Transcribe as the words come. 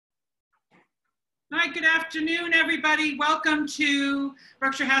Hi, good afternoon, everybody. Welcome to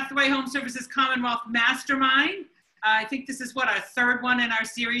Berkshire Hathaway Home Services Commonwealth Mastermind. I think this is our third one in our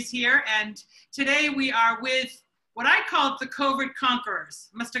series here. And today we are with what I called the COVID conquerors.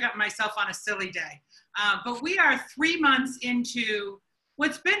 Must have gotten myself on a silly day. But we are 3 months into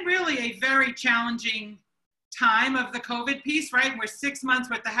what's been really a very challenging time of the COVID piece, right? We're 6 months,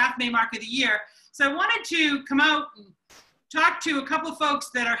 we're at the halfway mark of the year. So I wanted to come out and talk to a couple folks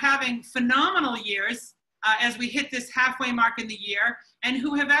that are having phenomenal years as we hit this halfway mark in the year and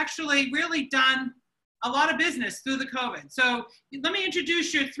who have actually really done a lot of business through the COVID. So let me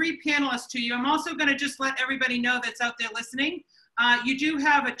introduce your three panelists to you. I'm also going to just let everybody know that's out there listening. You do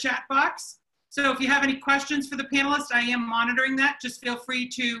have a chat box. So if you have any questions for the panelists, I am monitoring that. Just feel free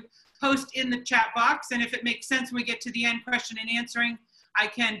to post in the chat box. And if it makes sense when we get to the end question and answering, I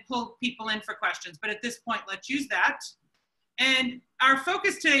can pull people in for questions. But at this point, let's use that. And our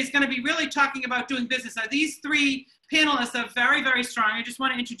focus today is going to be really talking about doing business. Now, these three panelists are very, very strong. I just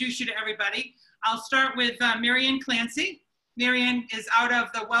want to introduce you to everybody. I'll start with Marianne Clancy. Marianne is out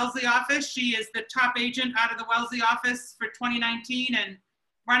of the Wellesley office. She is the top agent out of the Wellesley office for 2019 and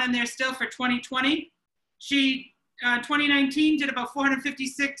running there still for 2020. She, 2019, did about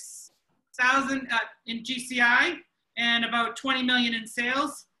 456,000 in GCI and about 20 million in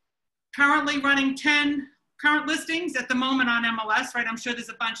sales. Currently running 10 current listings at the moment on MLS, right? I'm sure there's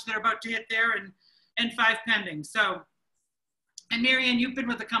a bunch that are about to hit there and 5 pending. So, and Marianne, you've been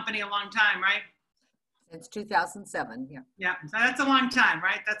with the company a long time, right? Since 2007, yeah. Yeah, so that's a long time,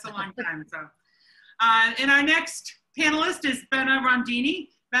 right? That's a long time. So, and our next panelist is Benna Rondini.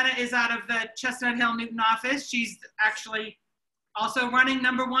 Benna is out of the Chestnut Hill Newton office. She's actually also running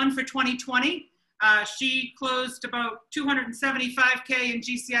 #1 for 2020. She closed about 275K in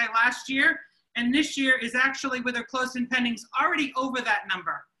GCI last year. And this year is actually, with her closed and pendings, already over that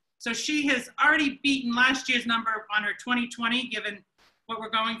number. So she has already beaten last year's number on her 2020, given what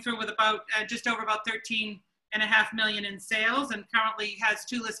we're going through with about just over about 13.5 million in sales, and currently has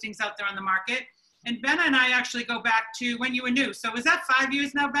 2 listings out there on the market. And Benna and I actually go back to when you were new. So is that 5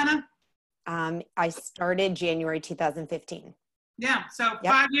 years now, Benna? I started January 2015. Yeah, so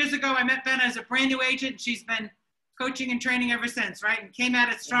yep. 5 years ago, I met Benna as a brand new agent. She's been coaching and training ever since, right? And came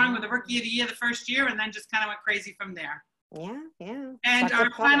at it strong with the Rookie of the Year the first year, and then just kind of went crazy from there. Yeah. And our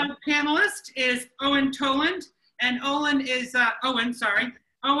final panelist is Owen Toland. And Owen is with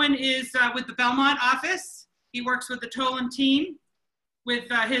the Belmont office. He works with the Toland team with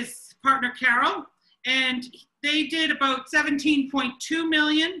his partner Carol. And they did about 17.2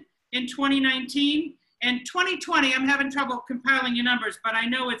 million in 2019. And 2020, I'm having trouble compiling your numbers, but I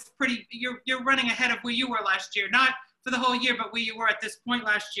know it's pretty, you're running ahead of where you were last year, not for the whole year, but where you were at this point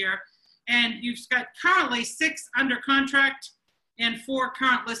last year. And you've got currently 6 under contract and 4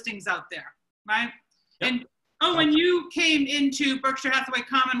 current listings out there, right? Yep. And when you came into Berkshire Hathaway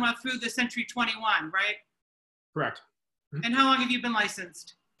Commonwealth through the Century 21, right? Correct. Mm-hmm. And how long have you been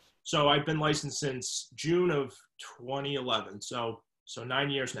licensed? So I've been licensed since June of 2011. So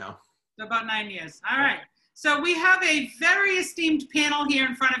 9 years now. So about 9 years. All right. So we have a very esteemed panel here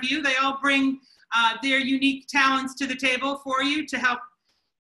in front of you. They all bring their unique talents to the table for you to help,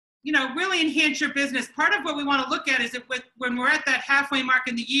 really enhance your business. Part of what we want to look at is when we're at that halfway mark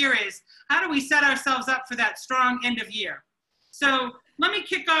in the year is how do we set ourselves up for that strong end of year? So let me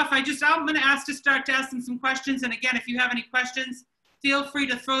kick off. I'm going to ask to start asking some questions. And again, if you have any questions, feel free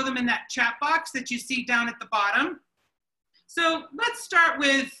to throw them in that chat box that you see down at the bottom. So let's start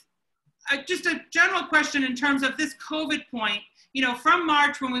with just a general question in terms of this COVID point, from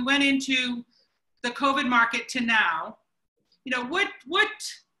March when we went into the COVID market to now, what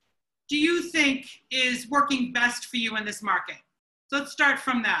do you think is working best for you in this market? So let's start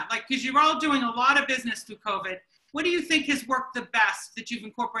from that, because you're all doing a lot of business through COVID. What do you think has worked the best that you've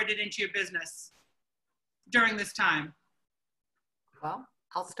incorporated into your business during this time? Well,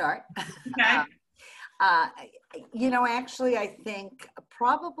 I'll start. Okay. Actually, I think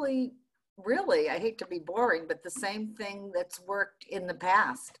probably, really, I hate to be boring, but the same thing that's worked in the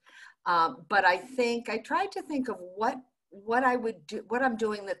past. But I tried to think of what I would do, what I'm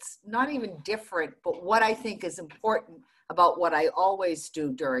doing that's not even different, but what I think is important about what I always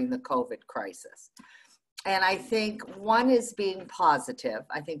do during the COVID crisis. And I think one is being positive.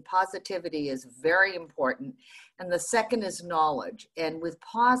 I think positivity is very important. And the second is knowledge. And with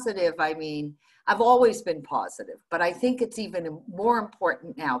positive, I mean, I've always been positive, but I think it's even more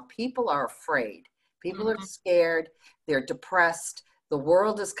important now. People are afraid. People are scared. They're depressed. The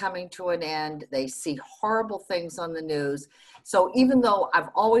world is coming to an end. They see horrible things on the news. So even though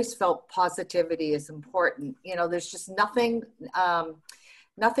I've always felt positivity is important, there's just nothing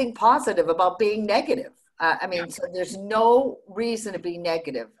nothing positive about being negative. I mean, so there's no reason to be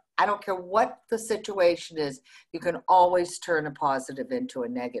negative. I don't care what the situation is. You can always turn a positive into a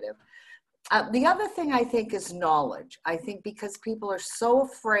negative. The other thing I think is knowledge. I think because people are so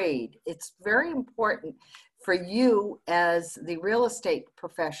afraid, it's very important for you as the real estate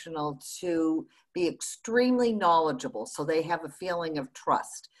professional to be extremely knowledgeable so they have a feeling of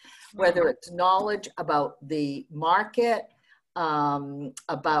trust, whether it's knowledge about the market,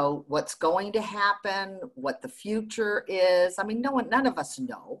 about what's going to happen, what the future is. I mean, none of us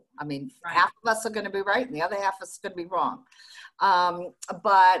know. I mean, half of us are going to be right and the other half is going to be wrong.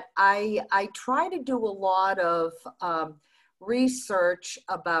 But I try to do a lot of research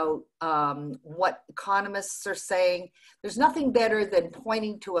about what economists are saying. There's nothing better than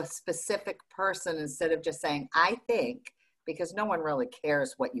pointing to a specific person instead of just saying, I think, because no one really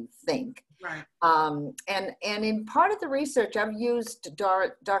cares what you think. Right. And in part of the research, I've used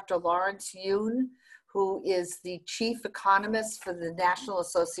Dr. Lawrence Yun, who is the chief economist for the National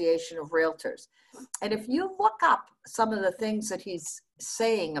Association of Realtors. And if you look up some of the things that he's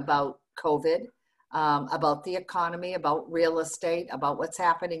saying about COVID, about the economy, about real estate, about what's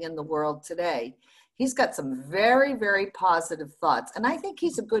happening in the world today, he's got some very, very positive thoughts. And I think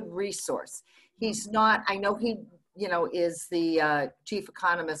he's a good resource. He's not, I know he, is the chief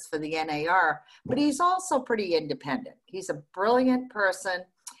economist for the NAR, but he's also pretty independent. He's a brilliant person.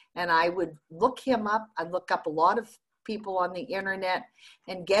 And I would look him up. I'd look up a lot of people on the internet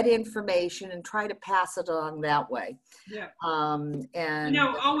and get information and try to pass it on that way. Yeah. And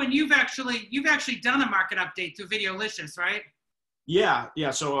Owen, you've actually done a market update through Videolicious, right? Yeah.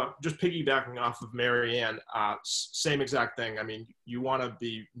 So just piggybacking off of Mary Ann, same exact thing. I mean, you want to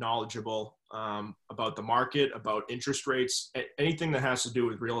be knowledgeable about the market, about interest rates, anything that has to do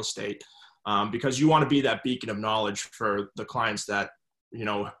with real estate, because you want to be that beacon of knowledge for the clients that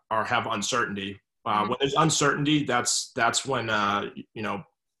have uncertainty. When there's uncertainty, that's when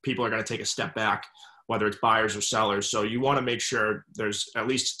people are going to take a step back, whether it's buyers or sellers. So you want to make sure there's at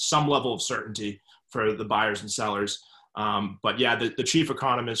least some level of certainty for the buyers and sellers. But yeah, the chief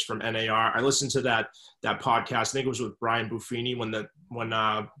economist from NAR, I listened to that podcast. I think it was with Brian Buffini when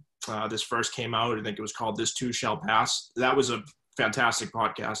this first came out. I think it was called "This Too Shall Pass." That was a fantastic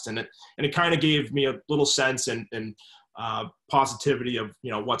podcast, and it kind of gave me a little sense and positivity of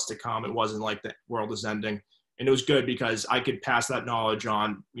what's to come. It wasn't like the world is ending, and it was good because I could pass that knowledge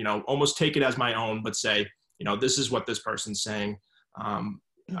on, almost take it as my own, but say, this is what this person's saying.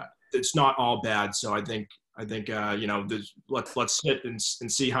 It's not all bad. So I think let's sit and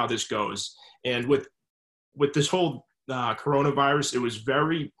see how this goes. And with this whole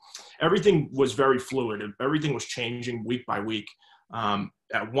coronavirus, everything was very fluid. Everything was changing week by week.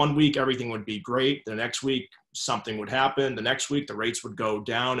 At 1 week, everything would be great. The next week, something would happen. The next week, the rates would go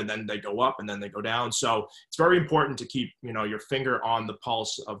down, and then they go up, and then they go down. So it's very important to keep, your finger on the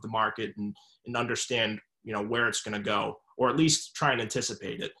pulse of the market and understand, where it's going to go, or at least try and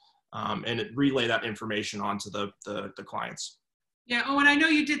anticipate it, and relay that information onto the clients. Yeah. Oh, and I know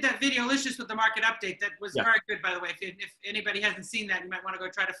you did that Videolicious with the market update. That was very good, by the way. If anybody hasn't seen that, you might want to go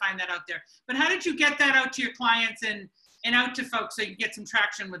try to find that out there. But how did you get that out to your clients and out to folks so you can get some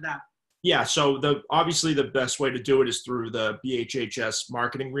traction with that? Yeah, so obviously the best way to do it is through the BHHS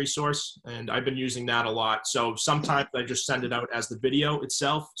marketing resource, and I've been using that a lot. So sometimes I just send it out as the video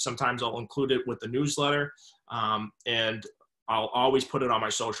itself. Sometimes I'll include it with the newsletter, and I'll always put it on my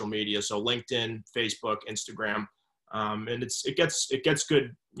social media, so LinkedIn, Facebook, Instagram, and it gets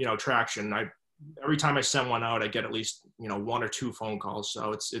good traction. Every time I send one out, I get at least 1 or 2 phone calls.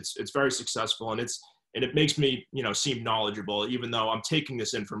 So it's very successful, and it makes me, seem knowledgeable, even though I'm taking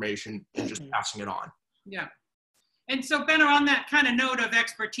this information and just passing it on. Yeah. And so, Ben, on that kind of note of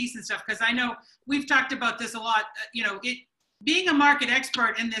expertise and stuff, because I know we've talked about this a lot, being a market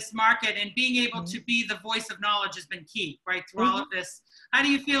expert in this market and being able to be the voice of knowledge has been key, right, through all of this. How do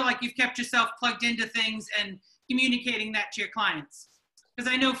you feel like you've kept yourself plugged into things and communicating that to your clients?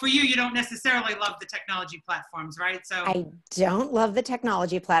 Because I know for you, you don't necessarily love the technology platforms, right? So I don't love the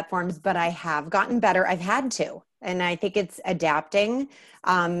technology platforms, but I have gotten better. I've had to, and I think it's adapting.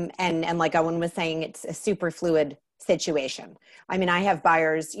 And like Owen was saying, it's a super fluid situation. I mean, I have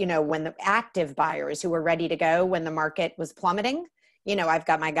buyers, when the active buyers who were ready to go when the market was plummeting, I've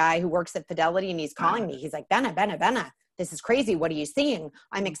got my guy who works at Fidelity and he's calling me. He's like, Benna, this is crazy. What are you seeing?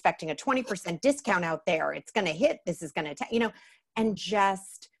 I'm expecting a 20% discount out there. It's going to hit. This is going to, and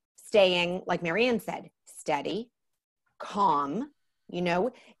just staying, like Mary Ann said, steady, calm,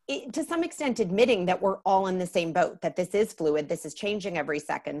 to some extent admitting that we're all in the same boat, that this is fluid, this is changing every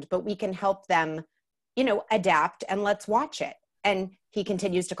second, but we can help them, adapt, and let's watch it. And he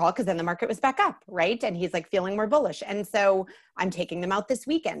continues to call because then the market was back up, right? And he's like feeling more bullish. And so I'm taking them out this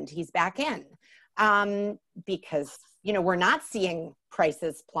weekend. He's back in because, you know, we're not seeing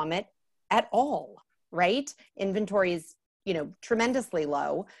prices plummet at all, right? Inventory is, you know, tremendously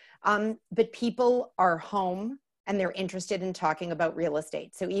low, but people are home and they're interested in talking about real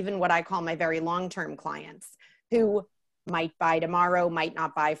estate. So even what I call my very long-term clients who might buy tomorrow, might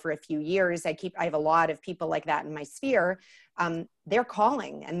not buy for a few years. I have a lot of people like that in my sphere. They're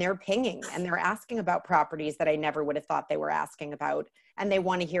calling and they're pinging and they're asking about properties that I never would have thought they were asking about. And they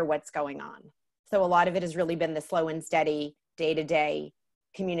want to hear what's going on. So a lot of it has really been the slow and steady day-to-day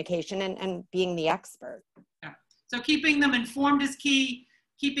communication and being the expert. Yeah. So keeping them informed is key.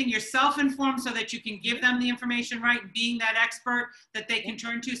 Keeping yourself informed so that you can give them the information right, and being that expert that they can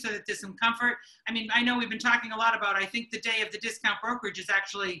turn to so that there's some comfort. I mean, I know we've been talking a lot about, I think the day of the discount brokerage is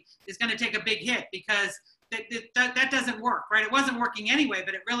going to take a big hit because that doesn't work, right? It wasn't working anyway,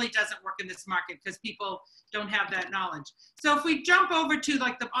 but it really doesn't work in this market because people don't have that knowledge. So if we jump over to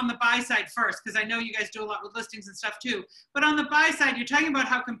like on the buy side first, because I know you guys do a lot with listings and stuff too, but on the buy side, you're talking about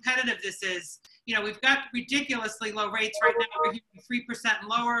how competitive this is. You know, we've got ridiculously low rates right now. We're hearing 3% and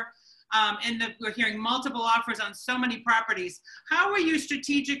lower, and we're hearing multiple offers on so many properties. How are you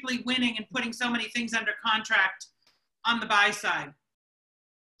strategically winning and putting so many things under contract on the buy side?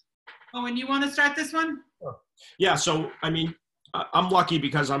 Oh, and you want to start this one? Yeah, so I mean, I'm lucky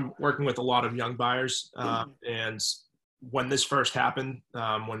because I'm working with a lot of young buyers, and when this first happened,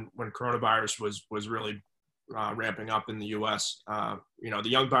 when coronavirus was really ramping up in the U.S., you know, the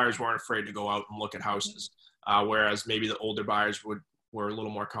young buyers weren't afraid to go out and look at houses, whereas maybe the older buyers were a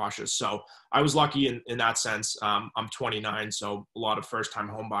little more cautious. So I was lucky in that sense. I'm 29, so a lot of first-time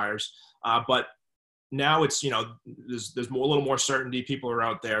home buyers, but now it's, you know, there's a little more certainty. People are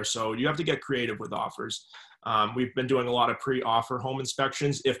out there, so you have to get creative with offers. We've been doing a lot of pre-offer home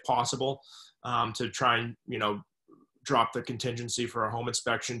inspections, if possible, to try and, you know, drop the contingency for a home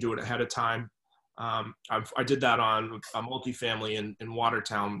inspection, do it ahead of time. I did that on a multifamily in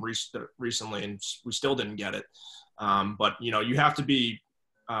Watertown recently, and we still didn't get it. But, you know, you have to be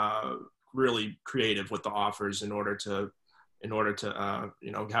really creative with the offers in order to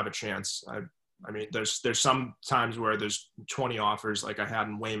you know, have a chance. I mean, there's some times where there's 20 offers like I had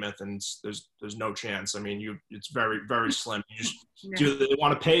in Weymouth, and there's no chance. I mean, it's very, very slim. You just do they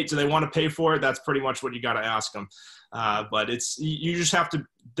want to pay for it? That's pretty much what you got to ask them. But you just have to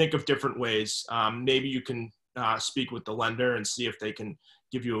think of different ways. Maybe you can speak with the lender and see if they can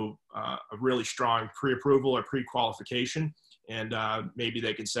give you a really strong pre-approval or pre-qualification. And maybe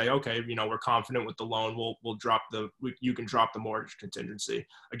they could say, okay, you know, we're confident with the loan. You can drop the mortgage contingency.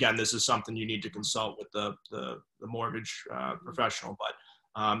 Again, this is something you need to consult with the mortgage professional,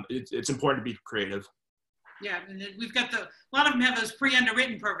 but it's important to be creative. Yeah, and we've got a lot of them have those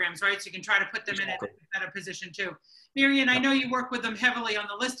pre-underwritten programs, right? So you can try to put them in a better position too. Marian, I know you work with them heavily on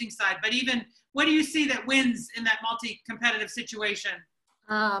the listing side, but even what do you see that wins in that multi-competitive situation?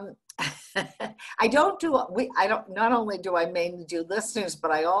 Not only do I mainly do listings,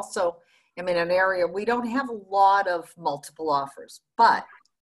 but I also am in an area, we don't have a lot of multiple offers, but,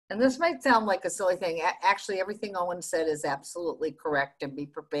 and this might sound like a silly thing, actually everything Owen said is absolutely correct, and be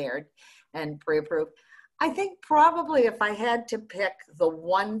prepared and pre-approved. I think probably if I had to pick the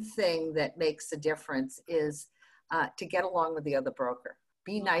one thing that makes a difference is to get along with the other broker.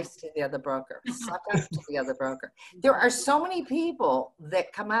 Be nice to the other broker. Suck up to the other broker. There are so many people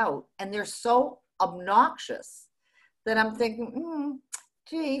that come out and they're so obnoxious that I'm thinking,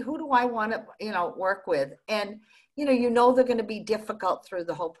 gee, who do I want to, you know, work with? And, you know, they're going to be difficult through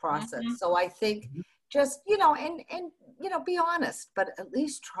the whole process. So I think just, you know, and, you know, be honest, but at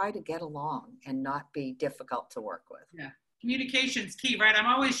least try to get along and not be difficult to work with. Yeah. Communication's key, right? I'm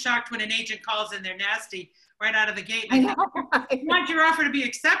always shocked when an agent calls and they're nasty right out of the gate. I know, right? You want your offer to be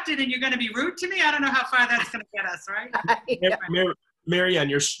accepted and you're going to be rude to me? I don't know how far that's going to get us, right? Marianne,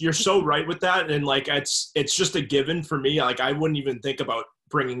 you're so right with that. And like, it's just a given for me. Like, I wouldn't even think about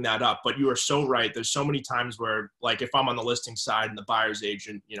bringing that up, but you are so right. There's so many times where, like, if I'm on the listing side and the buyer's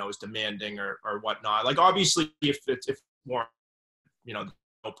agent, you know, is demanding or whatnot, like, obviously if more, you know,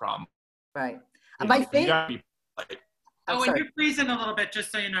 no problem. Right. My favorite. Oh, and you're freezing a little bit,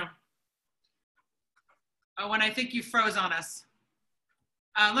 just so you know. Oh, and I think you froze on us.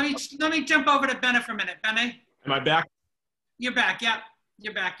 Let me jump over to Benna for a minute. Benna? Am I back? You're back. Yep,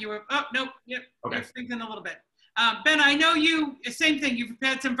 you're back. You were. Oh, nope. Yep. Okay. You're freezing a little bit. Ben, I know same thing. You've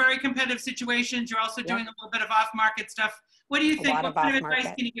had some very competitive situations. You're also doing a little bit of off-market stuff. What do you think? What kind of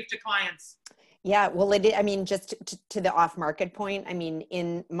advice can you give to clients? Yeah, well, I mean, just to the off-market point, I mean,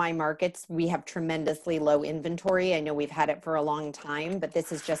 in my markets, we have tremendously low inventory. I know we've had it for a long time, but this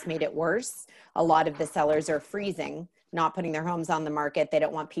has just made it worse. A lot of the sellers are freezing, not putting their homes on the market. They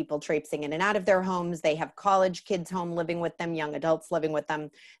don't want people traipsing in and out of their homes. They have college kids home living with them, young adults living with them,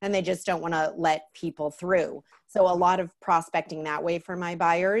 and they just don't want to let people through. So a lot of prospecting that way for my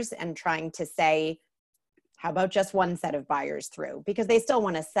buyers and trying to say, how about just one set of buyers through? Because they still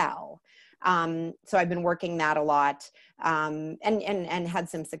want to sell. So I've been working that a lot, and had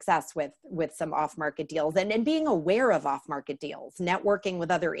some success with some off-market deals and being aware of off-market deals, networking with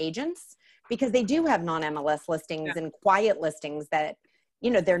other agents, because they do have non-MLS listings and quiet listings that,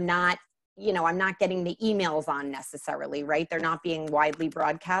 they're not, I'm not getting the emails on necessarily, right? They're not being widely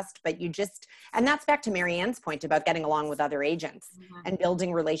broadcast, but and that's back to Mary Ann's point about getting along with other agents and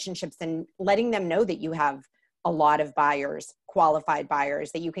building relationships and letting them know that you have a lot of buyers, qualified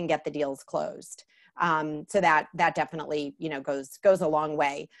buyers, that you can get the deals closed. So that definitely, goes a long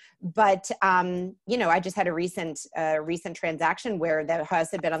way. But, I just had a recent transaction where the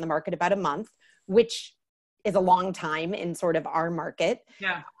house had been on the market about a month, which is a long time in sort of our market.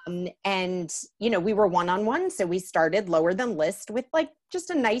 Yeah. And, we were one-on-one. So we started lower than list with like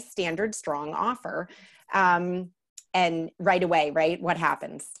just a nice standard strong offer. And right away, right, what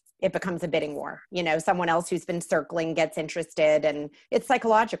happens? It becomes a bidding war. Someone else who's been circling gets interested, and it's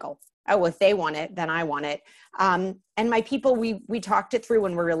psychological. Oh, well, if they want it, then I want it. And my people, we talked it through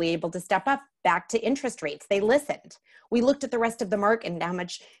and were really able to step up back to interest rates. They listened. We looked at the rest of the market and how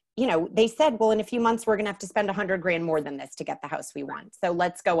much, they said, well, in a few months, we're going to have to spend $100,000 more than this to get the house we want. So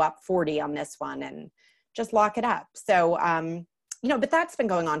let's go up 40 on this one and just lock it up. So, but that's been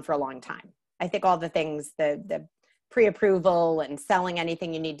going on for a long time. I think all the things, the pre-approval and selling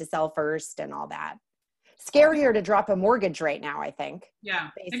anything you need to sell first and all that. Scarier to drop a mortgage right now, I think. Yeah.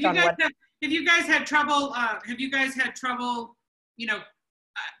 Have you guys had trouble,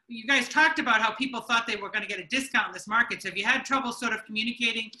 you guys talked about how people thought they were going to get a discount in this market. So have you had trouble sort of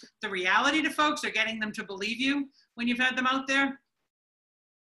communicating the reality to folks or getting them to believe you when you've had them out there?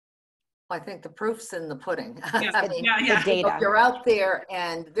 I think the proof's in the pudding. Yeah. I mean, the data. You're out there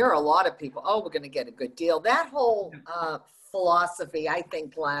and there are a lot of people, we're going to get a good deal. That whole philosophy, I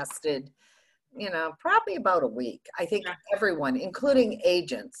think, lasted, probably about a week. I think everyone, including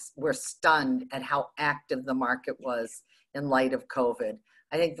agents, were stunned at how active the market was in light of COVID.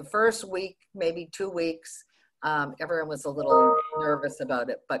 I think the first week, maybe 2 weeks, everyone was a little nervous about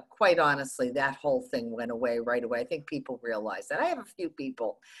it, but quite honestly, that whole thing went away right away. I think people realize that. I have a few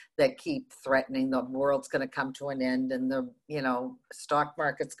people that keep threatening the world's going to come to an end and the, stock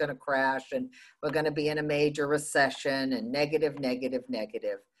market's going to crash and we're going to be in a major recession and negative.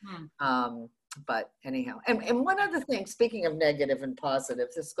 But anyhow, and one other thing, speaking of negative and positive,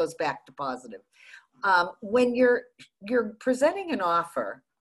 this goes back to positive. When you're presenting an offer,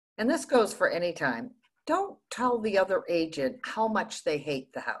 and this goes for any time, don't tell the other agent how much they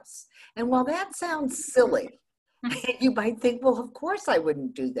hate the house. And while that sounds silly, you might think, well, of course I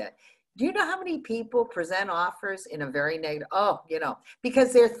wouldn't do that. Do you know how many people present offers in a very negative,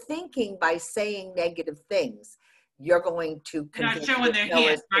 because they're thinking by saying negative things, you're going to not showing their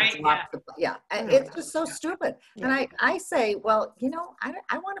hands, right? It's just so stupid. Yeah. And I say, well,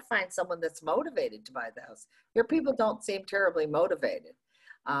 I want to find someone that's motivated to buy the house. Your people don't seem terribly motivated.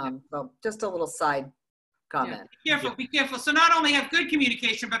 So just a little side comment. Yeah. Be careful. So not only have good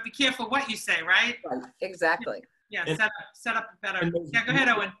communication, but be careful what you say, right? Right. Exactly. Yeah, set up better. Yeah, go ahead,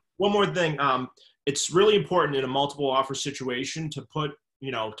 Owen. One more thing. It's really important in a multiple offer situation to put,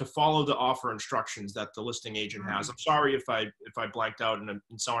 to follow the offer instructions that the listing agent has. I'm sorry if I blanked out and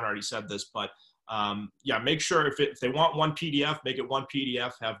someone already said this, but make sure if they want one PDF, make it one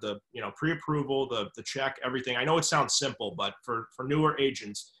PDF, have the, pre-approval, the check, everything. I know it sounds simple, but for newer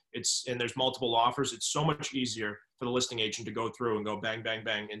agents, and there's multiple offers, it's so much easier for the listing agent to go through and go bang, bang,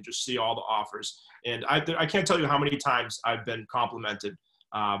 bang, and just see all the offers. And I can't tell you how many times I've been complimented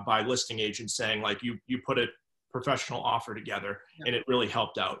by listing agents saying, like, you put a professional offer together and it really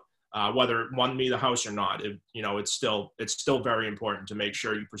helped out. Whether it won me the house or not, it's still very important to make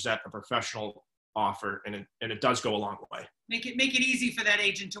sure you present a professional offer, and it does go a long way. Make it easy for that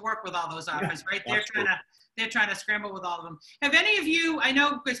agent to work with all those offers, right? They're trying to scramble with all of them. Have any of you, I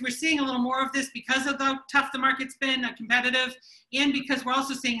know because we're seeing a little more of this because of the tough the market's been, competitive, and because we're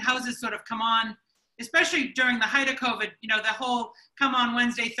also seeing houses sort of come on, especially during the height of COVID, the whole come on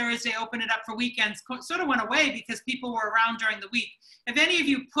Wednesday, Thursday, open it up for weekends sort of went away because people were around during the week. Have any of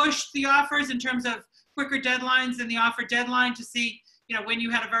you pushed the offers in terms of quicker deadlines than the offer deadline to see, when you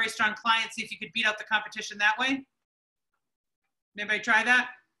had a very strong client, see if you could beat out the competition that way? Anybody try that?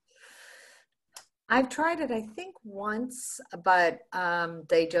 I've tried it, I think once, but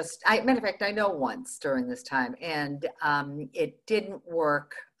they just, matter of fact, I know once during this time, and it didn't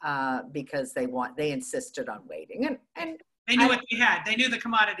work because they insisted on waiting. And They knew what they had. They knew the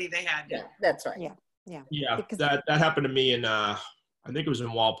commodity they had. Yeah, that's right. Yeah. Yeah. Yeah, Because, that happened to me in I think it was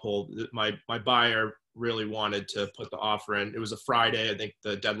in Walpole. My buyer really wanted to put the offer in. It was a Friday. I think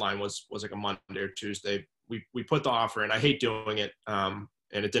the deadline was like a Monday or Tuesday. We put the offer in. I hate doing it,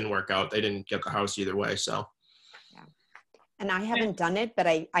 and it didn't work out. They didn't get the house either way. So yeah. And I haven't done it, but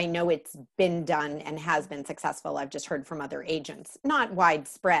I know it's been done and has been successful. I've just heard from other agents, not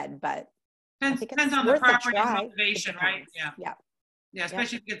widespread, but Depends on the property and motivation, right? Yeah. Yeah. Yeah,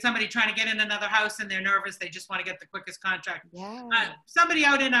 especially if you get somebody trying to get in another house and they're nervous, they just want to get the quickest contract. Yeah. Somebody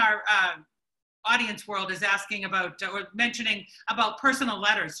out in our audience world is asking about or mentioning about personal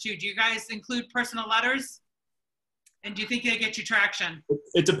letters too. Do you guys include personal letters? And do you think they get you traction?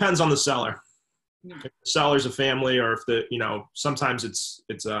 it depends on the seller. Yeah. If the seller's a family, or if sometimes it's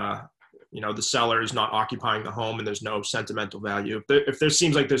the seller is not occupying the home and there's no sentimental value. If there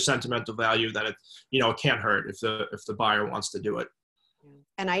seems like there's sentimental value, then it can't hurt if the buyer wants to do it.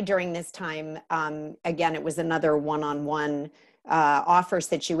 And during this time, again, it was another one-on-one offer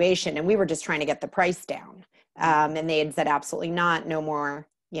situation, and we were just trying to get the price down. And they had said, absolutely not, no more,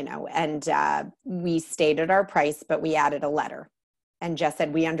 and we stated our price, but we added a letter and just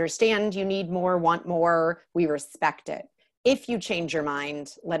said, we understand you need more, want more, we respect it. If you change your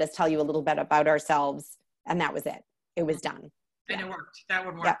mind, let us tell you a little bit about ourselves. And that was it. It was done. And Yeah. it worked. That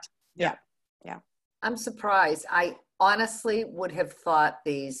would work. Yeah. Yeah. I'm surprised. I honestly would have thought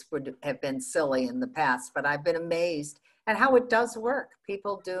these would have been silly in the past, but I've been amazed at how it does work.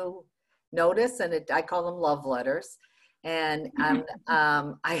 People do notice, and I call them love letters. And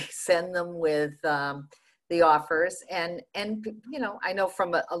I send them with the offers. And I know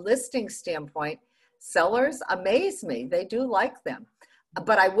from a listing standpoint, sellers amaze me. They do like them.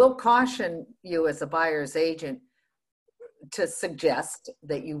 But I will caution you as a buyer's agent to suggest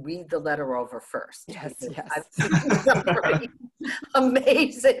that you read the letter over first. Yes. I've seen some pretty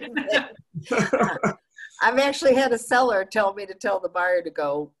amazing things. I've actually had a seller tell me to tell the buyer to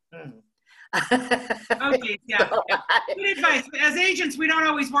go, Okay, yeah. Good advice. As agents, we don't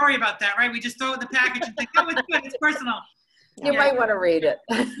always worry about that, right? We just throw it in the package and think, oh, it's good, it's personal. You might want to read it.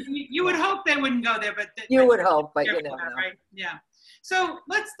 You would hope they wouldn't go there, but you would hope, but you never know. Right? Yeah. So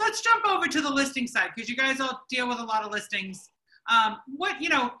let's jump over to the listing side, because you guys all deal with a lot of listings.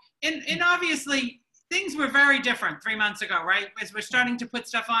 And obviously things were very different 3 months ago, right? As we're starting to put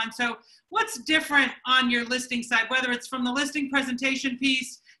stuff on. So what's different on your listing side, whether it's from the listing presentation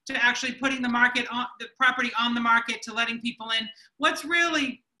piece to actually putting the property on the market to letting people in? What's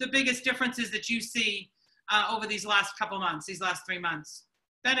really the biggest differences that you see over these last couple months, these last 3 months?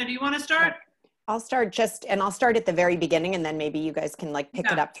 Benna, do you want to start? I'll start at the very beginning, and then maybe you guys can pick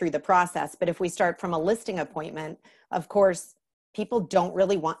it up through the process. But if we start from a listing appointment, of course,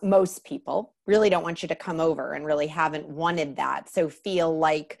 most people really don't want you to come over, and really haven't wanted that. So feel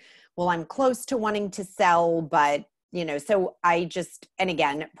like, well, I'm close to wanting to sell, but so and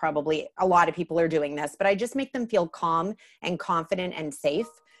again, probably a lot of people are doing this, but I just make them feel calm and confident and safe.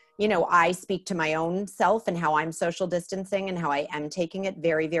 I speak to my own self and how I'm social distancing and how I am taking it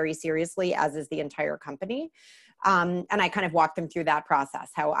very, very seriously, as is the entire company. And I kind of walk them through that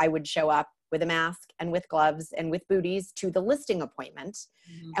process, how I would show up with a mask and with gloves and with booties to the listing appointment,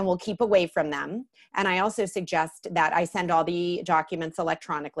 and we'll keep away from them. And I also suggest that I send all the documents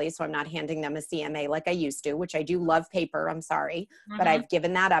electronically, so I'm not handing them a CMA like I used to, which I do love paper, I'm sorry, but I've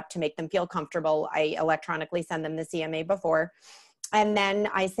given that up to make them feel comfortable. I electronically send them the CMA before. And then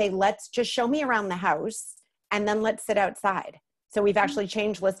I say, let's just show me around the house, and then let's sit outside. So we've actually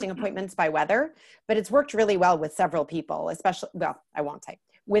changed listing appointments by weather, but it's worked really well with several people, especially, well, I won't say,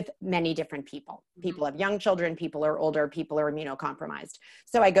 with many different people. People have young children, people are older, people are immunocompromised.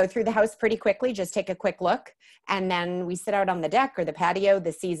 So I go through the house pretty quickly, just take a quick look, and then we sit out on the deck or the patio.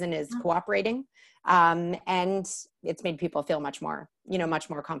 The season is cooperating, and it's made people feel much more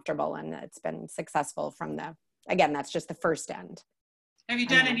comfortable, and it's been successful again, that's just the first end. Have you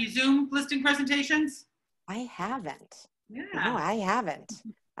done any Zoom listing presentations? I haven't. Yeah. No, I haven't.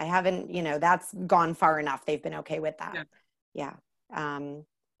 That's gone far enough. They've been okay with that. Yeah. And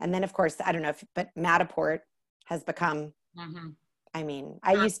then of course, I don't know but Matterport has become,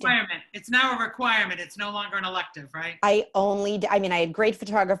 It's now a requirement. It's no longer an elective, right? I had great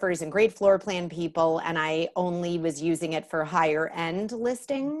photographers and great floor plan people, and I only was using it for higher end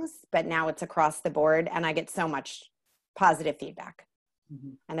listings, but now it's across the board, and I get so much positive feedback.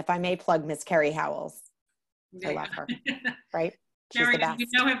 And if I may plug Miss Carrie Howells, I love her, right? She's the Marianne, best. we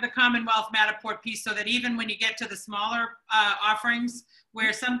now have the Commonwealth Matterport piece, so that even when you get to the smaller offerings,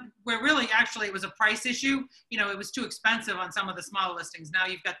 where really actually it was a price issue, you know, it was too expensive on some of the smaller listings. Now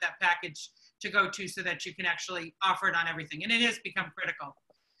you've got that package to go to so that you can actually offer it on everything, and it has become critical.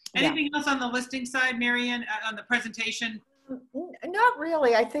 Anything else on the listing side, Marianne, on the presentation? Not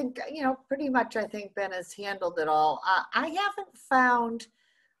really. I think, you know, pretty much I think Ben has handled it all. I haven't found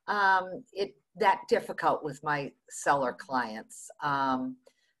it that difficult with my seller clients. And,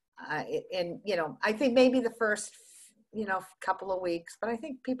 you know, I think maybe the first, you know, couple of weeks, but I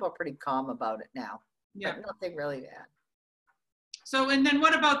think people are pretty calm about it now. Yeah. But nothing really bad. So, and then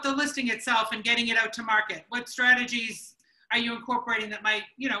what about the listing itself and getting it out to market? What strategies are you incorporating that might,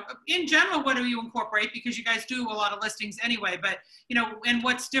 you know, in general, what do you incorporate? Because you guys do a lot of listings anyway, but, you know, and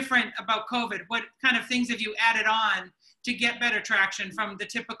what's different about COVID? What kind of things have you added on to get better traction from the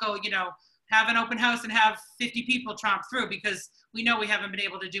typical, you know, have an open house and have 50 people tromp through? Because we know we haven't been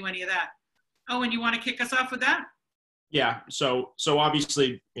able to do any of that. Oh, and you want to kick us off with that? Yeah. So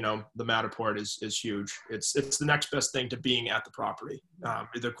obviously, you know, the Matterport is huge. It's the next best thing to being at the property.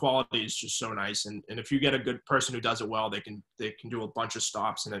 The quality is just so nice. And if you get a good person who does it well, they can do a bunch of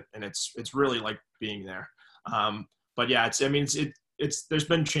stops, and it's really like being there. But yeah, there's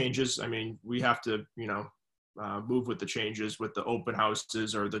been changes. I mean, we have to, you know, move with the changes with the open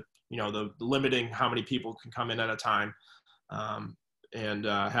houses, or the limiting how many people can come in at a time. And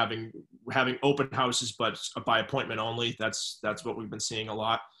having open houses, but by appointment only. That's what we've been seeing a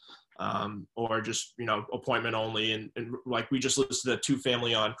lot. Or just, you know, appointment only. And like we just listed a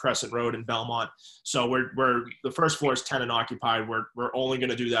 2-family on Crescent Road in Belmont. So we're the first floor is tenant occupied. We're only going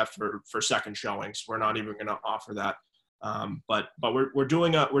to do that for second showings. We're not even going to offer that. But we're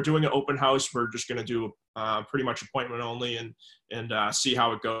doing an open house. We're just going to do pretty much appointment only, and see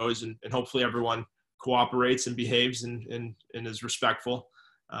how it goes. And hopefully everyone cooperates and behaves and is respectful,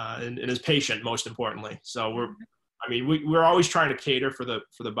 and is patient, most importantly. So we're always trying to cater for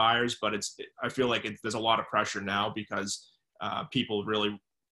the buyers, but I feel like there's a lot of pressure now because people really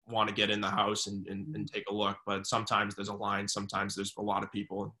want to get in the house and take a look. But sometimes there's a line, sometimes there's a lot of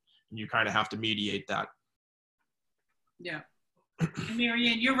people, and you kind of have to mediate that. Yeah. And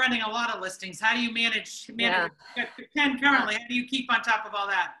Marianne, you're running a lot of listings. How do you manage? Yeah. 10 currently. How do you keep on top of all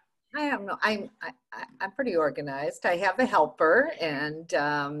that? I don't know. I'm pretty organized. I have a helper, and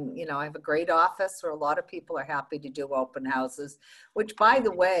you know, I have a great office where a lot of people are happy to do open houses. Which, by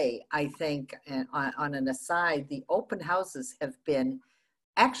the way, I think, and on an aside, the open houses have been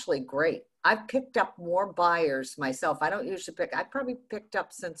actually great. I've picked up more buyers myself. I don't usually I probably picked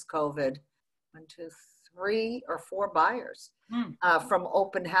up since COVID 1, 2, 3 or 4 buyers from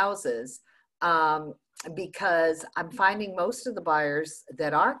open houses. Because I'm finding most of the buyers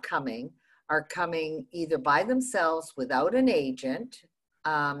that are coming either by themselves without an agent,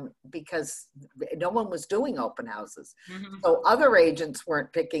 because no one was doing open houses. Mm-hmm. So other agents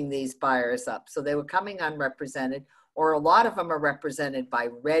weren't picking these buyers up. So they were coming unrepresented, or a lot of them are represented by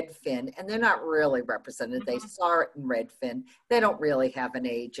Redfin, and they're not really represented. Mm-hmm. They saw it in Redfin. They don't really have an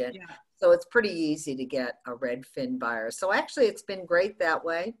agent. Yeah. So it's pretty easy to get a Redfin buyer. So actually it's been great that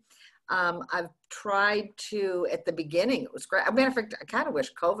way. I've tried to, at the beginning, it was great. I mean, I kind of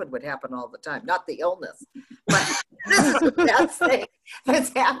wish COVID would happen all the time, not the illness, but this is the best thing that's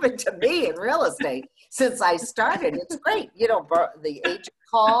happened to me in real estate since I started. It's great. You know, the agent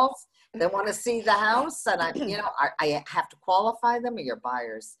calls, they want to see the house, and I have to qualify them. Are your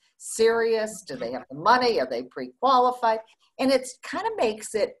buyers serious? Do they have the money? Are they pre-qualified? And it kind of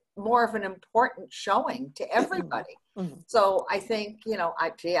makes it more of an important showing to everybody. Mm-hmm. So I think, you know,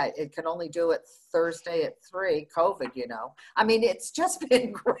 it can only do it Thursday at 3, COVID, you know. I mean, it's just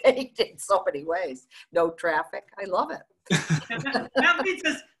been great in so many ways. No traffic. I love it.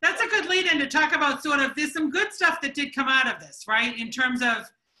 That's a good lead in to talk about sort of, there's some good stuff that did come out of this, right? In terms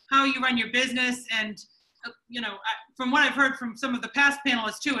of how you run your business. And, you know, from what I've heard from some of the past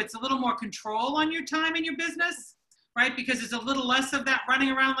panelists too, it's a little more control on your time in your business, right? Because there's a little less of that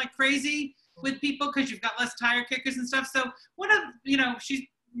running around like crazy with people because you've got less tire kickers and stuff. So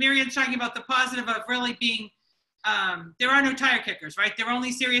Marianne's talking about the positive of really being, there are no tire kickers, right? They're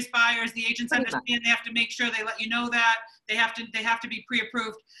only serious buyers. The agents understand they have to make sure they let you know that. They have to be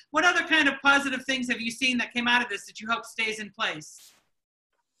pre-approved. What other kind of positive things have you seen that came out of this that you hope stays in place?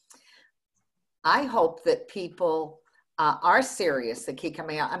 I hope that people are serious that keep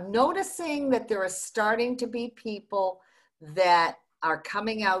coming out. I'm noticing that there are starting to be people that are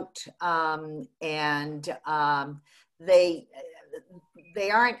coming out and they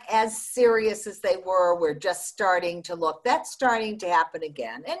aren't as serious as they were. We're just starting to look. That's starting to happen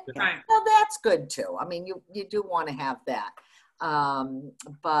again. And well, that's good too. I mean, you do want to have that.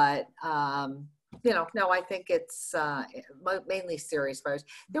 But you know, no, I think it's mainly serious buyers.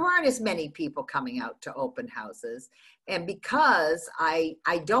 There aren't as many people coming out to open houses. And because I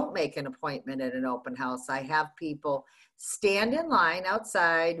don't make an appointment at an open house, I have people stand in line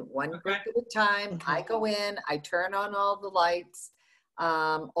outside, one group at a time. I go in, I turn on all the lights,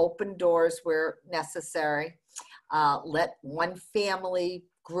 open doors where necessary, let one family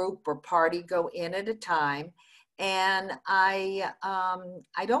group or party go in at a time. And I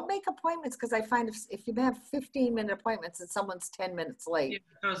don't make appointments because I find if you have 15-minute appointments and someone's 10 minutes late, it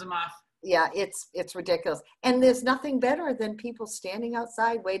throws them off. Yeah, it's ridiculous. And there's nothing better than people standing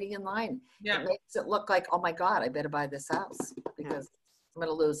outside waiting in line. Yeah. It makes it look like, oh my God, I better buy this house because I'm going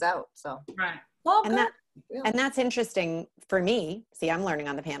to lose out. So right. Well, and that's interesting for me. See, I'm learning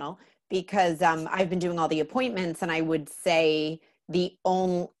on the panel because I've been doing all the appointments, and I would say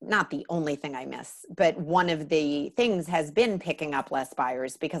not the only thing I miss, but one of the things has been picking up less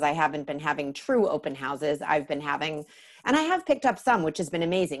buyers because I haven't been having true open houses. I've been having, and I have picked up some, which has been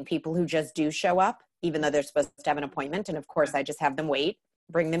amazing. People who just do show up, even though they're supposed to have an appointment. And of course, I just have them wait,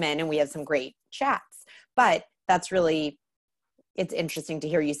 bring them in, and we have some great chats. But that's really, it's interesting to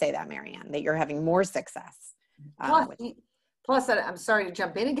hear you say that, Marianne, that you're having more success. Plus, I'm sorry to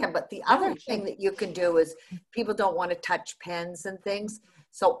jump in again, but the other thing that you can do is people don't want to touch pens and things.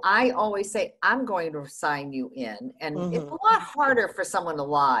 So I always say, I'm going to sign you in. And it's a lot harder for someone to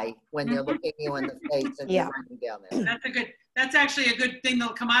lie when they're looking you in the face and you're running down there. That's actually a good thing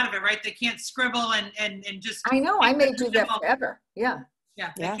that'll come out of it, right? They can't scribble and just. I know, I may do that forever. Yeah.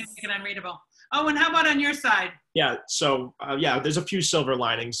 Yeah, they can't make it unreadable. Oh, and how about on your side? Yeah, so there's a few silver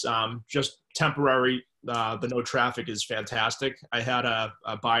linings. Just temporary. The no traffic is fantastic. I had a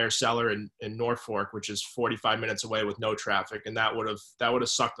buyer seller in Norfolk, which is 45 minutes away with no traffic, and that would have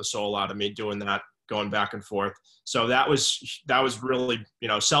sucked the soul out of me doing that, going back and forth. So that was really,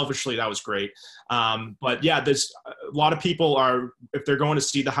 selfishly, that was great. But yeah, there's a lot of people if they're going to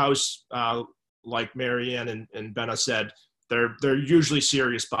see the house, like Marianne and Benna said, they're usually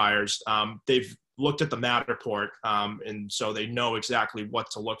serious buyers. They've looked at the Matterport, and so they know exactly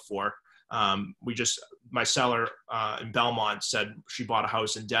what to look for. My seller in Belmont said she bought a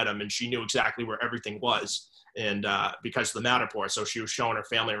house in Dedham, and she knew exactly where everything was, and because of the Matterport. So she was showing her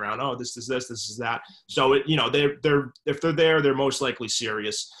family around, oh, this is this is that. So they're if they're there, they're most likely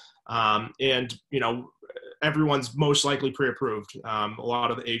serious, and everyone's most likely pre-approved. A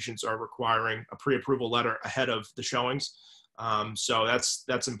lot of the agents are requiring a pre-approval letter ahead of the showings. So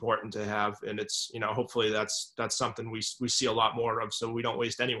that's important to have, and it's hopefully that's something we see a lot more of, so we don't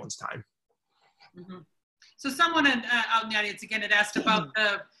waste anyone's time. Mm-hmm. So someone out in the audience again had asked about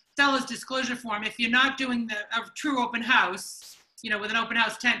the seller's disclosure form. If you're not doing a true open house, with an open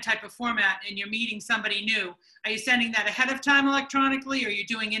house tent type of format, and you're meeting somebody new, are you sending that ahead of time electronically, or are you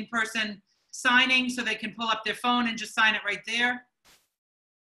doing in-person signing so they can pull up their phone and just sign it right there?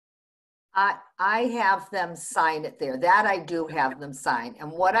 I have them sign it there. That I do have them sign. And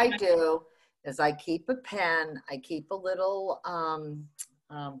what I do is I keep a pen. I keep a little,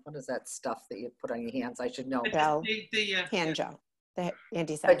 what is that stuff that you put on your hands? I should know. The hand gel, the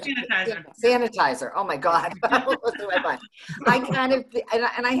antiseptic. Sanitizer. Oh my God. I kind of,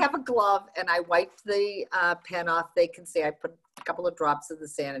 and I have a glove, and I wipe the pen off. They can see I put a couple of drops of the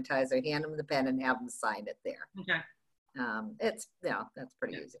sanitizer, hand them the pen, and have them sign it there. Okay. That's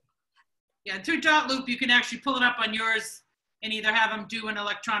pretty easy. Yeah, through Dot Loop, you can actually pull it up on yours and either have them do an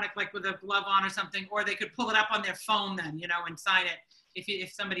electronic, like with a glove on or something, or they could pull it up on their phone then, and sign it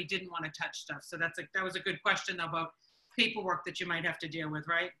if somebody didn't want to touch stuff. So that was a good question though about paperwork that you might have to deal with,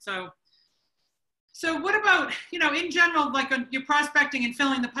 right? So what about, in general, like on your prospecting and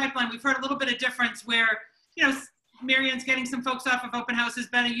filling the pipeline, we've heard a little bit of difference where, Marianne's getting some folks off of open houses.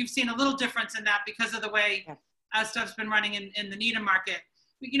 Benna, you've seen a little difference in that because of the way stuff's been running in the Needham market.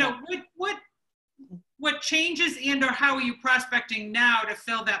 What changes and or how are you prospecting now to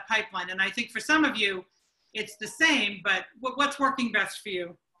fill that pipeline? And I think for some of you, it's the same, but what's working best for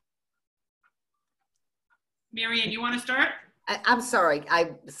you? Marianne, you want to start? I'm sorry.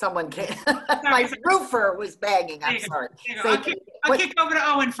 Someone came. My roofer was banging. I'm sorry. I'll kick over to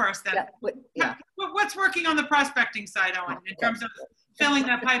Owen first then. Yeah. What's working on the prospecting side, Owen, in terms of filling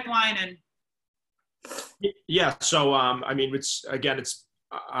that pipeline and? Yeah. So, it's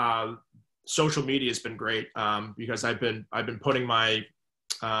social media has been great because I've been putting my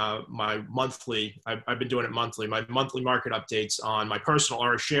monthly, I've been doing it monthly, my monthly market updates on my personal,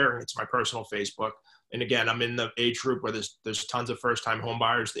 or sharing it to my personal Facebook. And again, I'm in the age group where there's tons of first-time home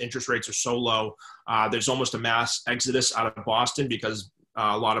buyers. The interest rates are so low. There's almost a mass exodus out of Boston because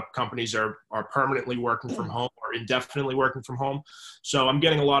A lot of companies are permanently working from home or indefinitely working from home. So I'm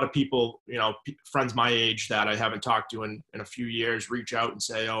getting a lot of people, friends my age that I haven't talked to in a few years, reach out and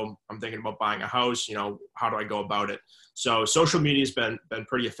say, oh, I'm thinking about buying a house. How do I go about it? So social media has been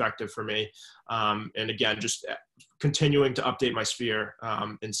pretty effective for me. And again, just continuing to update my sphere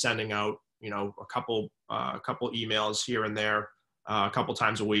and sending out, a couple emails here and there, a couple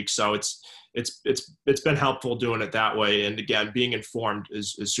times a week. So it's been helpful doing it that way. And again, being informed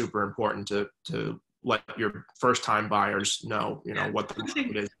is super important to let your first time buyers know, what the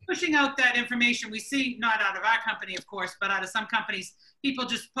market is. Pushing out that information we see, not out of our company, of course, but out of some companies, people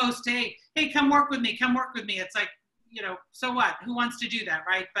just post, hey, come work with me. It's like, so what? Who wants to do that,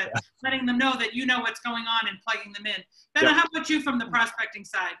 right? But letting them know that what's going on and plugging them in. Benna, how about you from the prospecting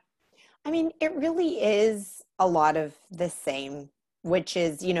side? I mean, it really is a lot of the same, which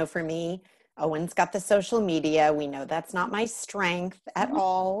is, for me, Owen's got the social media. We know that's not my strength at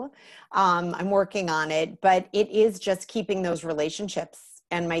all. I'm working on it, but it is just keeping those relationships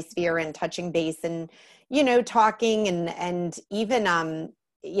and my sphere and touching base and, talking and even,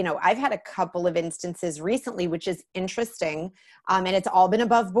 I've had a couple of instances recently, which is interesting. And it's all been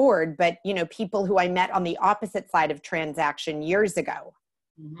above board, but, people who I met on the opposite side of transaction years ago,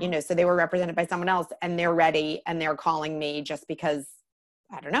 so they were represented by someone else and they're ready and they're calling me just because,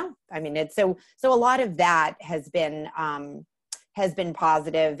 I don't know. I mean, it's so a lot of that has been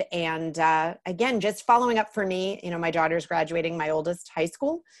positive. And again, just following up for me, my daughter's graduating my oldest high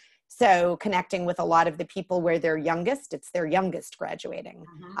school. So connecting with a lot of the people where they're youngest, it's their youngest graduating,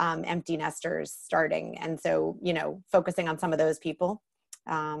 empty nesters starting. And so, focusing on some of those people.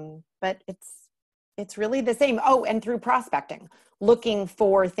 But it's really the same. Oh, and through prospecting, looking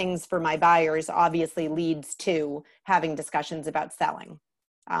for things for my buyers obviously leads to having discussions about selling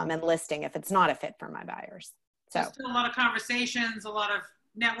and listing if it's not a fit for my buyers. So just a lot of conversations, a lot of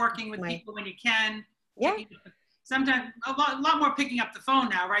networking with people when you can. Yeah. Sometimes a lot more picking up the phone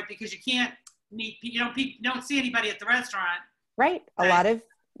now, right? Because you can't meet, you don't see anybody at the restaurant. Right. A lot of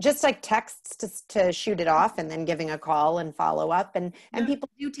just like texts to shoot it off and then giving a call and follow up. And people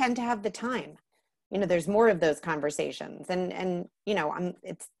do tend to have the time. There's more of those conversations and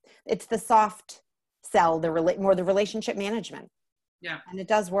it's the soft sell, more the relationship management. Yeah. And it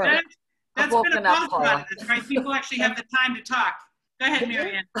does work. That's been a positive, right? People actually have the time to talk. Go ahead,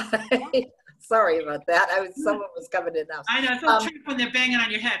 Marianne. Sorry about that. Someone was coming in now. I know, it's a little trick when they're banging on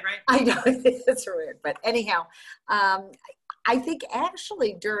your head, right? I know, it's weird. But anyhow, I think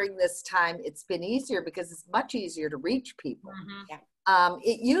actually during this time, it's been easier because it's much easier to reach people.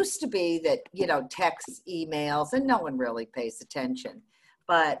 It used to be that, texts, emails, and no one really pays attention.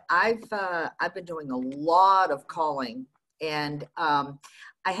 But I've been doing a lot of calling, and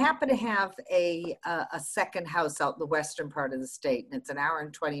I happen to have a second house out in the western part of the state, and it's an hour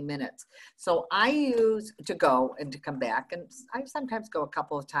and 20 minutes. So I use to go and to come back, and I sometimes go a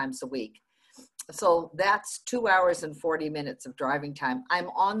couple of times a week. So that's 2 hours and 40 minutes of driving time. I'm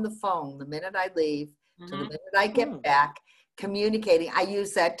on the phone the minute I leave to the minute I get back, communicating. I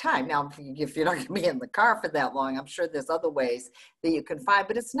use that time. Now, if you're not going to be in the car for that long, I'm sure there's other ways that you can find,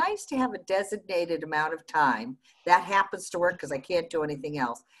 but it's nice to have a designated amount of time. That happens to work because I can't do anything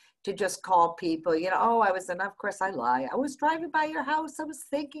else. To just call people, of course I lie. I was driving by your house. I was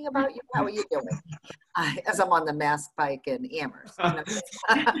thinking about you. How are you doing? As I'm on the Mass Pike in Amherst.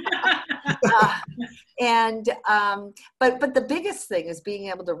 But the biggest thing is being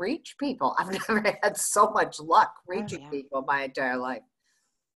able to reach people. I've never had so much luck reaching people my entire life.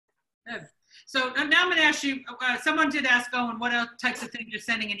 Good. So now I'm going to ask you, someone did ask Owen, what types of things you're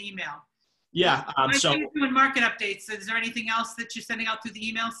sending an email? Yeah. So you're doing market updates. Is there anything else that you're sending out through the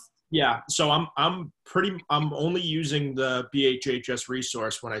emails? Yeah. So I'm only using the BHHS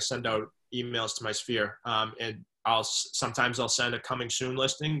resource when I send out emails to my sphere. And sometimes I'll send a coming soon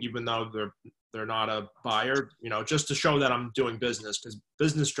listing, even though they're not a buyer, just to show that I'm doing business, because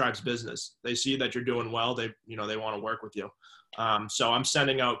business drives business. They see that you're doing well. They want to work with you. So I'm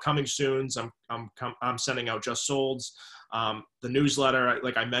sending out coming soons. I'm sending out just solds. The newsletter,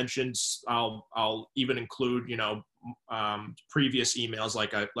 like I mentioned, I'll even include, previous emails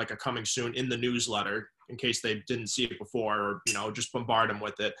like a coming soon in the newsletter in case they didn't see it before, or, just bombard them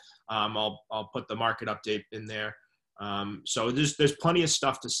with it. I'll put the market update in there. So there's plenty of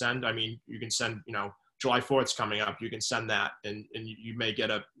stuff to send. I mean, you can send, July 4th's coming up. You can send that and you may get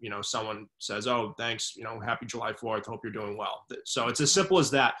someone says, oh, thanks, happy July 4th. Hope you're doing well. So it's as simple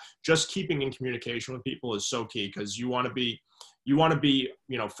as that. Just keeping in communication with people is so key, because you want to be,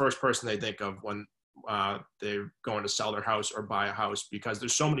 first person they think of when they're going to sell their house or buy a house, because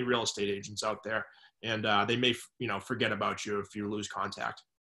there's so many real estate agents out there. and they may, forget about you if you lose contact.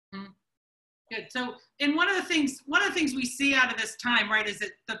 Mm-hmm. Good. So, and one of the things we see out of this time, right, is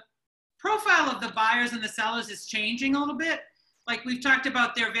that the profile of the buyers and the sellers is changing a little bit. Like we've talked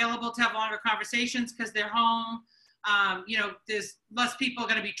about, they're available to have longer conversations because they're home. There's less people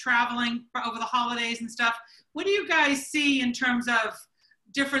going to be traveling over the holidays and stuff. What do you guys see in terms of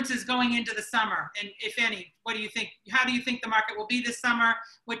differences going into the summer? And if any, what do you think? How do you think the market will be this summer?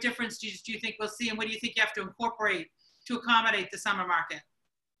 What difference do you think we'll see? And what do you think you have to incorporate to accommodate the summer market?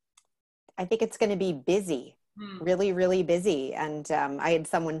 I think it's going to be busy, really, really busy. And I had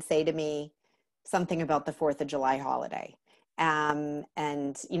someone say to me something about the 4th of July holiday and,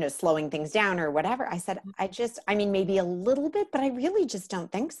 slowing things down or whatever. I said, maybe a little bit, but I really just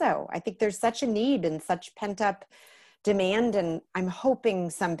don't think so. I think there's such a need and such pent up demand, and I'm hoping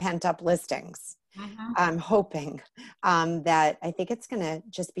some pent up listings. Mm-hmm. I'm hoping that I think it's going to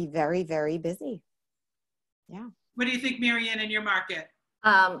just be very, very busy. Yeah. What do you think, Marianne, in your market?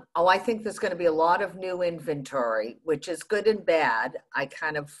 I think there's going to be a lot of new inventory, which is good and bad. I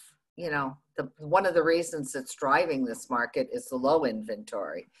kind of, one of the reasons it's driving this market is the low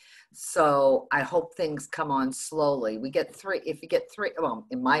inventory. So I hope things come on slowly. In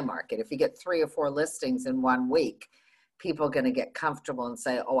my market, if you get 3 or 4 listings in 1 week, people are going to get comfortable and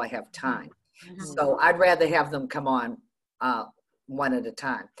say, oh, I have time. Mm-hmm. So I'd rather have them come on one at a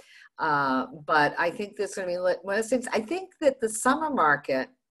time. But I think there's going to be one of the things. I think that the summer market,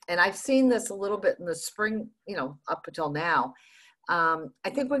 and I've seen this a little bit in the spring, up until now, I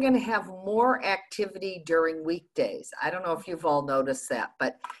think we're going to have more activity during weekdays. I don't know if you've all noticed that,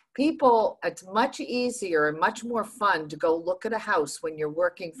 but it's much easier and much more fun to go look at a house when you're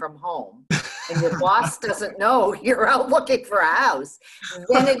working from home and your boss doesn't know you're out looking for a house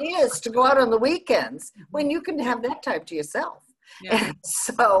than it is to go out on the weekends when you can have that time to yourself. Yeah. And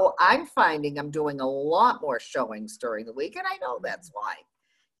so I'm finding I'm doing a lot more showings during the week, and I know that's why.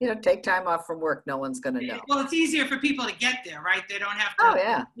 Take time off from work. No one's going to know. Well, it's easier for people to get there, right? They don't have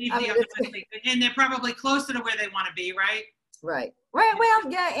to leave and they're probably closer to where they want to be, right? Right. Well,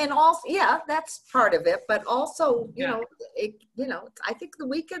 yeah, and also, that's part of it. But also, I think the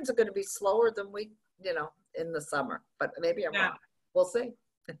weekends are going to be slower than in the summer. But maybe I'm wrong. We'll see.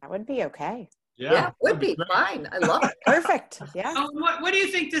 That would be okay. Yeah, it would be fine. I love it. Perfect. Yeah. Oh, what do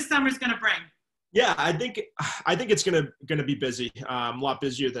you think this summer's going to bring? Yeah, I think it's gonna be busy, a lot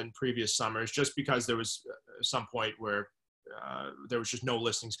busier than previous summers, just because there was some point where there was just no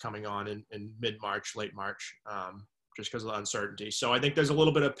listings coming on in mid-March, late March, just because of the uncertainty. So I think there's a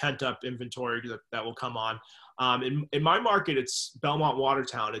little bit of pent-up inventory that will come on. In my market, it's Belmont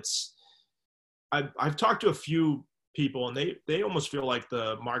Watertown. I've talked to a few people, and they almost feel like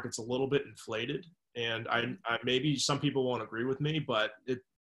the market's a little bit inflated. And I maybe some people won't agree with me, but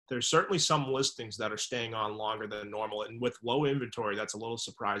there's certainly some listings that are staying on longer than normal. And with low inventory, that's a little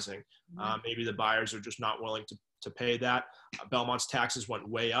surprising. Maybe the buyers are just not willing to pay that. Belmont's taxes went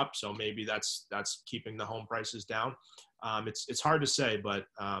way up, so maybe that's keeping the home prices down. It's hard to say, but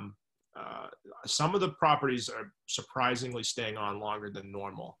some of the properties are surprisingly staying on longer than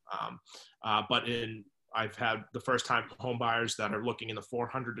normal. But I've had the first time home buyers that are looking in the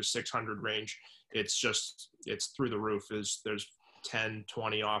 400 to 600 range. It's through the roof. There's 10,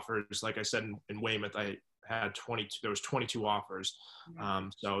 20 offers. Like I said, in Weymouth, I had 22, there was 22 offers.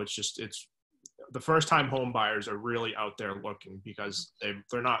 So it's the first time home buyers are really out there looking because they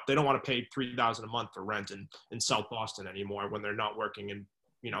don't want to pay $3,000 a month for rent in South Boston anymore when they're not working and,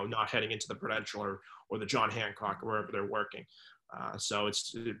 not heading into the Prudential or the John Hancock or wherever they're working. So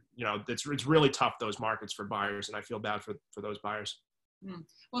it's really tough, those markets for buyers, and I feel bad for those buyers.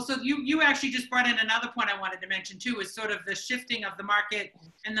 Well, so you actually just brought in another point I wanted to mention too, is sort of the shifting of the market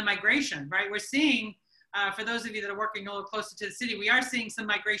and the migration, right? We're seeing, for those of you that are working a little closer to the city, we are seeing some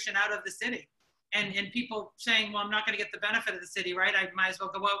migration out of the city and people saying, well, I'm not going to get the benefit of the city, right? I might as well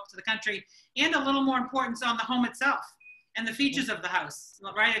go out to the country, and a little more importance on the home itself and the features of the house,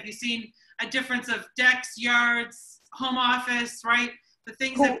 right? Have you seen a difference of decks, yards, home office, right? The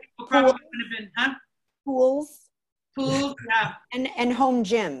things that people probably would have been, Pools, yeah. And home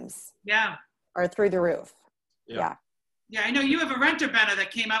gyms. Yeah. Are through the roof. Yeah. Yeah, I know you have a renter, Benna,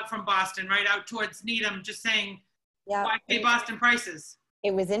 that came out from Boston, right out towards Needham, just saying, why pay Boston prices?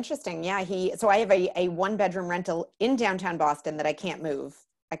 It was interesting. Yeah, so I have a 1-bedroom rental in downtown Boston that I can't move.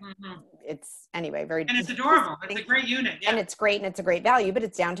 It's anyway, very. And it's adorable. It's a great unit. Yeah. And it's great, and it's a great value, but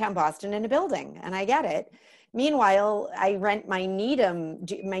it's downtown Boston in a building, and I get it. Meanwhile, I rent my Needham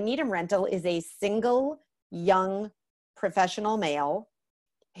rental is a single young professional male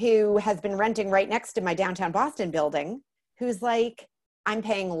who has been renting right next to my downtown Boston building, who's like, I'm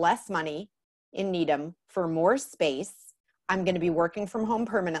paying less money in Needham for more space. I'm going to be working from home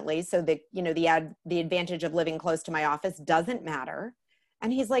permanently. So that, you know, the advantage of living close to my office doesn't matter.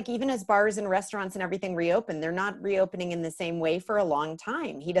 And he's like, even as bars and restaurants and everything reopen, they're not reopening in the same way for a long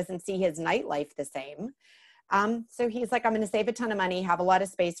time. He doesn't see his nightlife the same. So he's like, I'm going to save a ton of money, have a lot of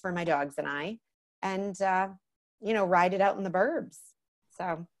space for my dogs and I, and, you know, ride it out in the burbs.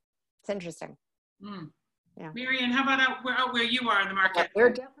 So it's interesting. Mm. Yeah. Marianne, how about out where you are in the market? We're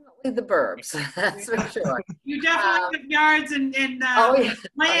definitely the burbs, that's for sure. You definitely have yards and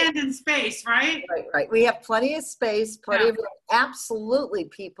land and space, right? Right. We have plenty of space, absolutely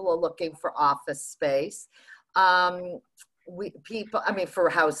people are looking for office space. For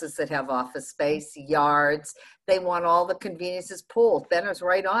houses that have office space, yards, they want all the conveniences, pools. Benner's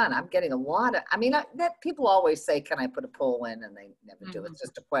right on. I'm getting a lot of, that people always say, can I put a pool in? And they never do. It's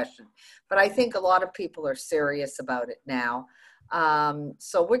just a question. But I think a lot of people are serious about it now.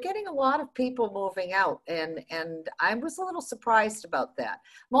 So we're getting a lot of people moving out, and I was a little surprised about that.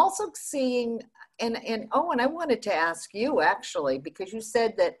 I'm also seeing, and I wanted to ask you actually, because you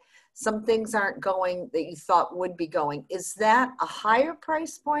said that some things aren't going that you thought would be going. Is that a higher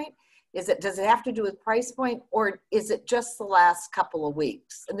price point? Does it have to do with price point, or is it just the last couple of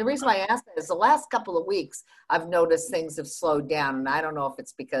weeks? And the reason why I asked that is the last couple of weeks, I've noticed things have slowed down, and I don't know if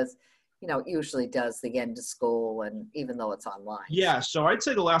it's because, you know, it usually does the end of school, and even though it's online. Yeah, so I'd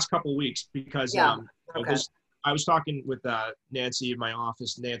say the last couple of weeks, because I was talking with Nancy in my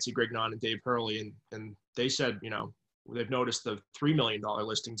office, Nancy Grignon and Dave Hurley, and they said, you know, they've noticed the $3 million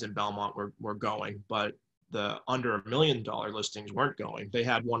listings in Belmont were going, but the under $1 million listings weren't going. They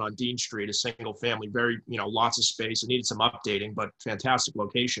had one on Dean Street, a single family, very, you know, lots of space. It needed some updating, but fantastic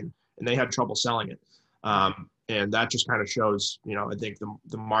location, and they had trouble selling it. And that just kind of shows, you know, I think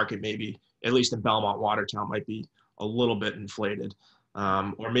the market maybe, at least in Belmont, Watertown, might be a little bit inflated.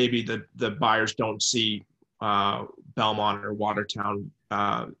 Or maybe the buyers don't see Belmont or Watertown,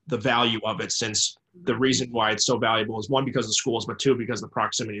 the value of it, since the reason why it's so valuable is, one, because of the schools, but two, because of the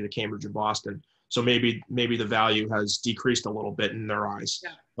proximity to Cambridge and Boston. So maybe the value has decreased a little bit in their eyes.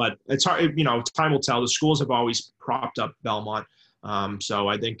 Yeah. But it's hard, you know, time will tell. The schools have always propped up Belmont. So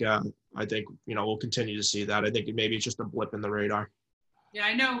I think, you know, we'll continue to see that. I think maybe it's just a blip in the radar. Yeah,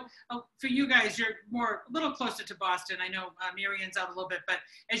 I know for you guys, you're a little closer to Boston. I know Marianne's out a little bit, but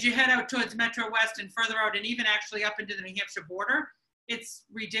as you head out towards Metro West and further out, and even actually up into the New Hampshire border, it's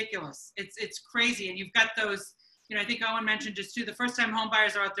ridiculous. It's crazy. And you've got those, you know, I think Owen mentioned just too, the first time home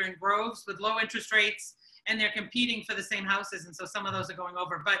buyers are out there in groves with low interest rates, and they're competing for the same houses. And so some of those are going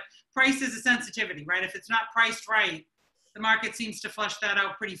over, but price is a sensitivity, right? If it's not priced right, the market seems to flush that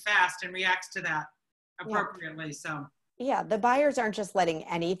out pretty fast and reacts to that appropriately. Yeah. So. Yeah, the buyers aren't just letting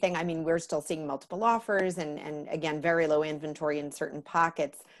anything. I mean, we're still seeing multiple offers and again, very low inventory in certain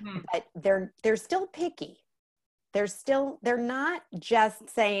pockets, but they're still picky. They're not just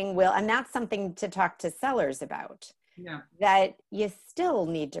saying, well, and that's something to talk to sellers about. Yeah. That you still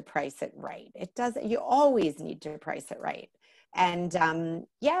need to price it right. You always need to price it right. And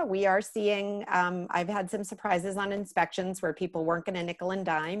we are seeing, I've had some surprises on inspections where people weren't going to nickel and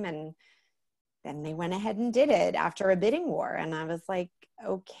dime, and then they went ahead and did it after a bidding war. And I was like,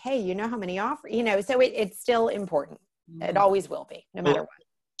 okay, you know how many offers, you know, so it's still important. It always will be, no matter what.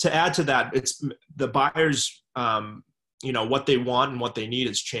 To add to that, it's the buyers, you know, what they want and what they need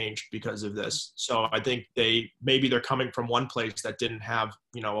has changed because of this. So I think maybe they're coming from one place that didn't have,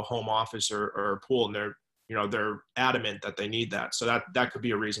 you know, a home office or a pool, and they're adamant that they need that. So that could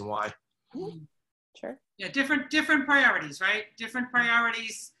be a reason why. Sure. Yeah. Different priorities, right? Different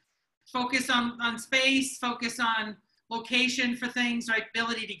priorities. Focus on space, focus on location for things, right?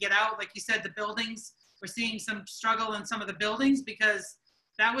 Ability to get out. Like you said, the buildings, we're seeing some struggle in some of the buildings because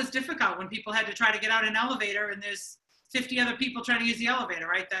that was difficult when people had to try to get out an elevator and there's 50 other people trying to use the elevator,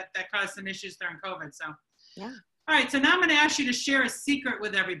 right? That caused some issues during COVID. So, yeah. All right. So now I'm going to ask you to share a secret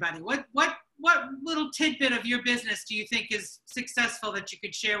with everybody. What little tidbit of your business do you think is successful that you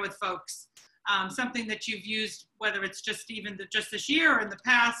could share with folks? Something that you've used, whether it's just this year or in the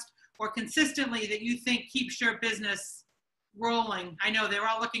past, or consistently, that you think keeps your business rolling. I know they're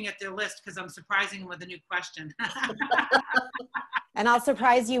all looking at their list because I'm surprising them with a new question. And I'll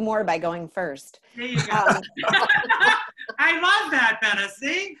surprise you more by going first. There you go. I love that, Benna,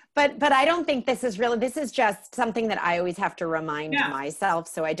 see? But I don't think this is just something that I always have to remind myself.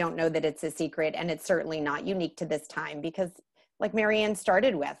 So I don't know that it's a secret, and it's certainly not unique to this time because, like Marianne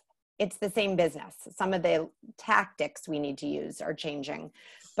started with, it's the same business. Some of the tactics we need to use are changing.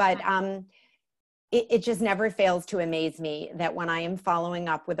 But it just never fails to amaze me that when I am following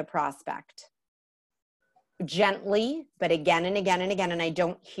up with a prospect, gently, but again and again and again, and I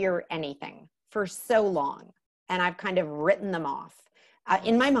don't hear anything for so long, and I've kind of written them off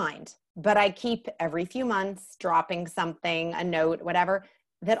in my mind, but I keep every few months dropping something, a note, whatever,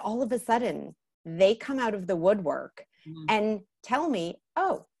 that all of a sudden they come out of the woodwork and tell me,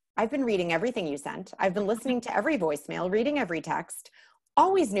 oh, I've been reading everything you sent. I've been listening to every voicemail, reading every text,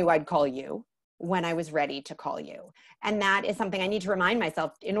 always knew I'd call you when I was ready to call you. And that is something I need to remind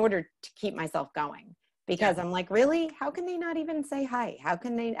myself in order to keep myself going, because I'm like, really, how can they not even say hi? How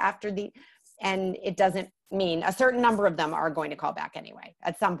can they and it doesn't mean a certain number of them are going to call back anyway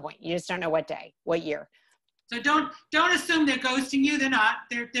at some point. You just don't know what day, what year. So don't assume they're ghosting you. They're not.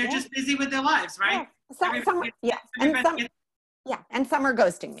 They're just busy with their lives, right? And some are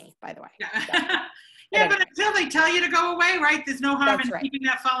ghosting me, by the way. Yeah, but until they tell you to go away, right? There's no harm in right. keeping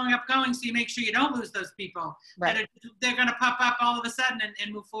that following up going, so you make sure you don't lose those people. Right. They're going to pop up all of a sudden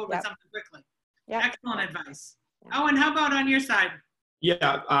and move forward with something quickly. Excellent advice. Owen, how about on your side?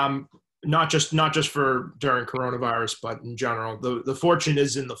 Yeah, not just for during coronavirus, but in general, the fortune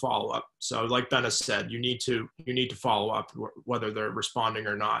is in the follow up. So, like Benna said, you need to follow up whether they're responding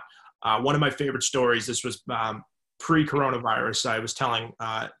or not. One of my favorite stories. This was pre-coronavirus. I was telling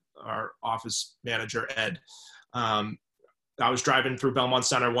our office manager, Ed, I was driving through Belmont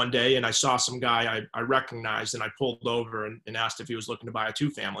Center one day and I saw some guy I recognized, and I pulled over and asked if he was looking to buy a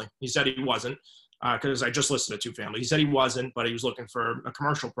 2-family. He said he wasn't, because I just listed a 2-family. He said he wasn't, but he was looking for a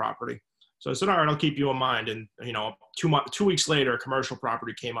commercial property. So I said, all right, I'll keep you in mind. And, 2 weeks later, a commercial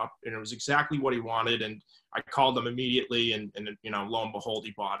property came up and it was exactly what he wanted. And I called him immediately and lo and behold,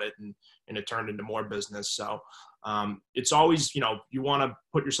 he bought it and it turned into more business. So it's always, you want to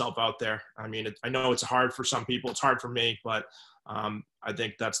put yourself out there. I mean, I know it's hard for some people, it's hard for me, but I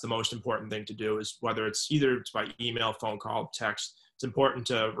think that's the most important thing to do, is whether it's by email, phone call, text. It's important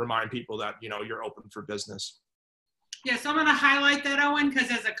to remind people that, you're open for business. Yeah, so I'm going to highlight that, Owen, because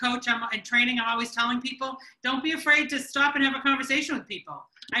as a coach in training, I'm always telling people, don't be afraid to stop and have a conversation with people.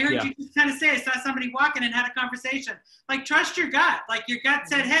 I heard you just kind of say, I saw somebody walking and had a conversation. Like, trust your gut. Like, your gut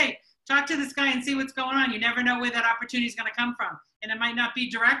said, hey, talk to this guy and see what's going on. You never know where that opportunity is going to come from. And it might not be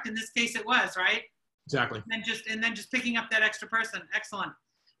direct. In this case, it was, right? Exactly. And then just picking up that extra person. Excellent.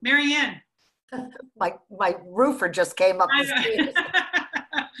 Mary Ann. My roofer just came up the stairs.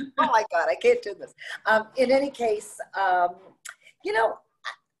 Oh my God, I can't do this. In any case, and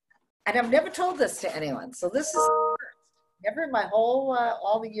I've never told this to anyone, so this is first. Never in my whole,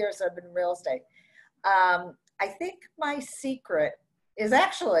 all the years I've been in real estate. I think my secret is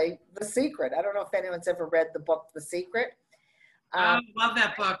actually The Secret. I don't know if anyone's ever read the book, The Secret. Love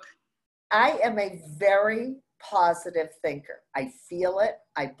that book. I am a very positive thinker. I feel it.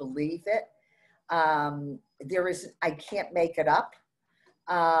 I believe it. I can't make it up.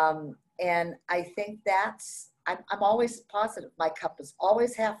 And I think I'm always positive. My cup is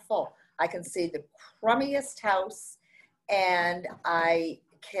always half full. I can see the crummiest house and I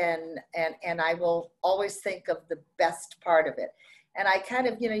will always think of the best part of it. And I kind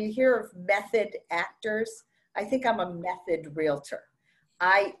of, you hear of method actors. I think I'm a method realtor.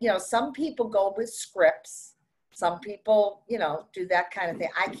 Some people go with scripts. Some people, do that kind of thing.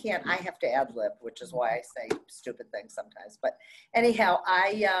 I have to ad lib, which is why I say stupid things sometimes. But anyhow,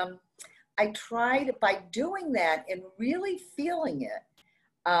 I tried, by doing that and really feeling it,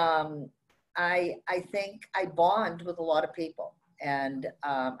 I think I bond with a lot of people. And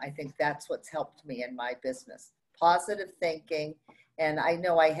I think that's what's helped me in my business. Positive thinking. And I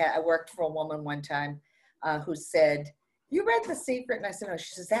know I worked for a woman one time who said, you read The Secret? And I said, no.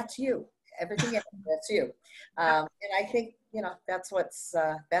 She says, that's you. Everything else, that's you. And I think,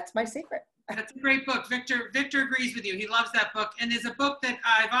 that's my secret. That's a great book. Victor agrees with you. He loves that book. And there's a book that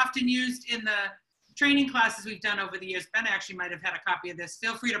I've often used in the training classes we've done over the years. Ben actually might have had a copy of this.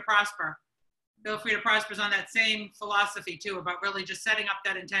 Feel Free to Prosper. Feel Free to Prosper is on that same philosophy too, about really just setting up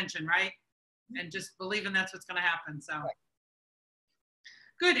that intention, right? And just believing that's what's going to happen. So. Right.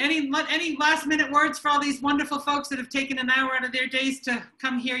 Good. Any last minute words for all these wonderful folks that have taken an hour out of their days to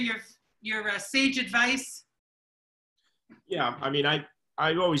come hear your sage advice? Yeah, I mean, I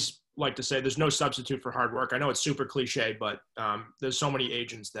always like to say there's no substitute for hard work. I know it's super cliche, but there's so many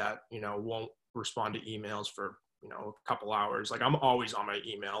agents that, won't respond to emails for, a couple hours. Like, I'm always on my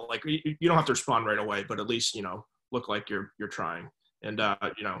email. Like, you don't have to respond right away, but at least, look like you're trying. And,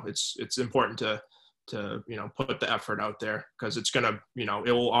 it's important to put the effort out there, because it's going to,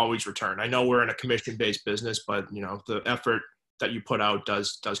 it will always return. I know we're in a commission-based business, but, the effort that you put out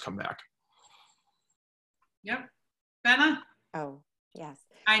does come back. Yep. Benna? Oh, yes.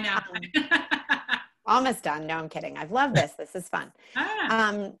 I know. Almost done. No, I'm kidding. I've loved this. This is fun.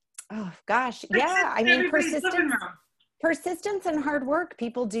 Oh gosh. Yeah. I mean, persistence. Persistence and hard work.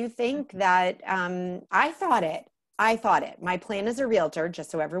 People do think that I thought it. My plan as a realtor,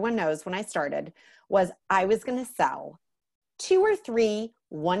 just so everyone knows, when I started, was I was going to sell 2 or 3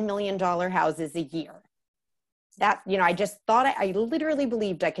 $1 million houses a year. That, I just thought I literally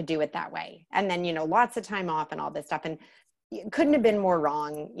believed I could do it that way. And then, lots of time off and all this stuff. And it couldn't have been more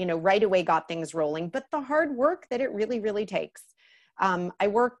wrong, right away got things rolling. But the hard work that it really, really takes. I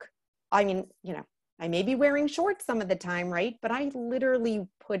may be wearing shorts some of the time, right? But I literally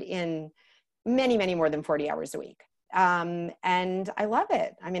put in many, many more than 40 hours a week. And I love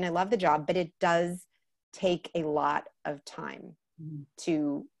it. I love the job, but it does take a lot of time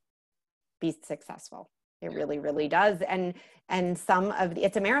to be successful. It really, really does. And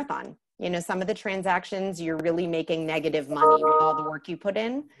it's a marathon. Some of the transactions, you're really making negative money with all the work you put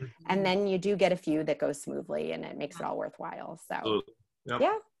in. And then you do get a few that go smoothly and it makes it all worthwhile. So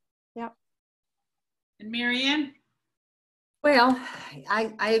yeah. And Marianne? Well,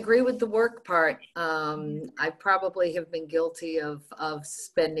 I agree with the work part. I probably have been guilty of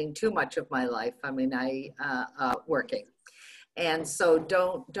spending too much of my life. Working. And so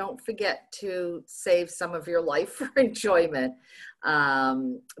don't forget to save some of your life for enjoyment.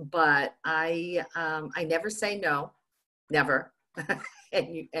 But I never say no, never.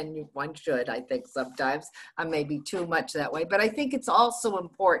 and one should, I think sometimes. I may be too much that way, but I think it's also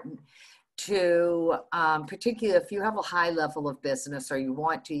important to, particularly if you have a high level of business or you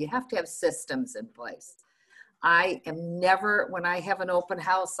have to have systems in place. I am never, when I have an open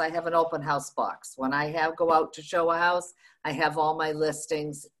house, I have an open house box. When I go out to show a house, I have all my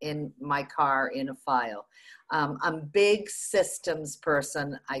listings in my car in a file. I'm a big systems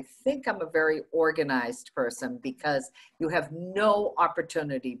person. I think I'm a very organized person because you have no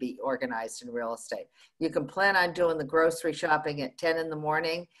opportunity to be organized in real estate. You can plan on doing the grocery shopping at 10 in the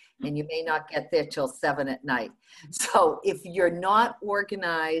morning and you may not get there till 7 at night. So if you're not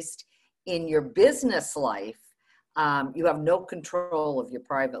organized in your business life, you have no control of your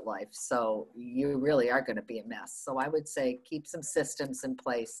private life. So you really are going to be a mess. So I would say keep some systems in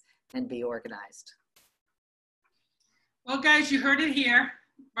place and be organized. Well, guys, you heard it here,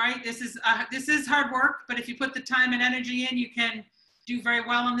 right? This is hard work, but if you put the time and energy in, you can do very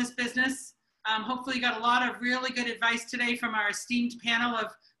well in this business. Hopefully you got a lot of really good advice today from our esteemed panel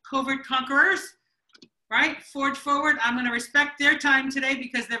of covert conquerors, right? Forge forward. I'm going to respect their time today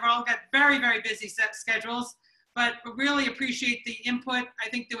because they've all got very, very busy set schedules, but really appreciate the input. I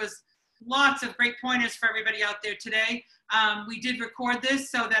think there was lots of great pointers for everybody out there today. We did record this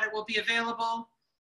so that it will be available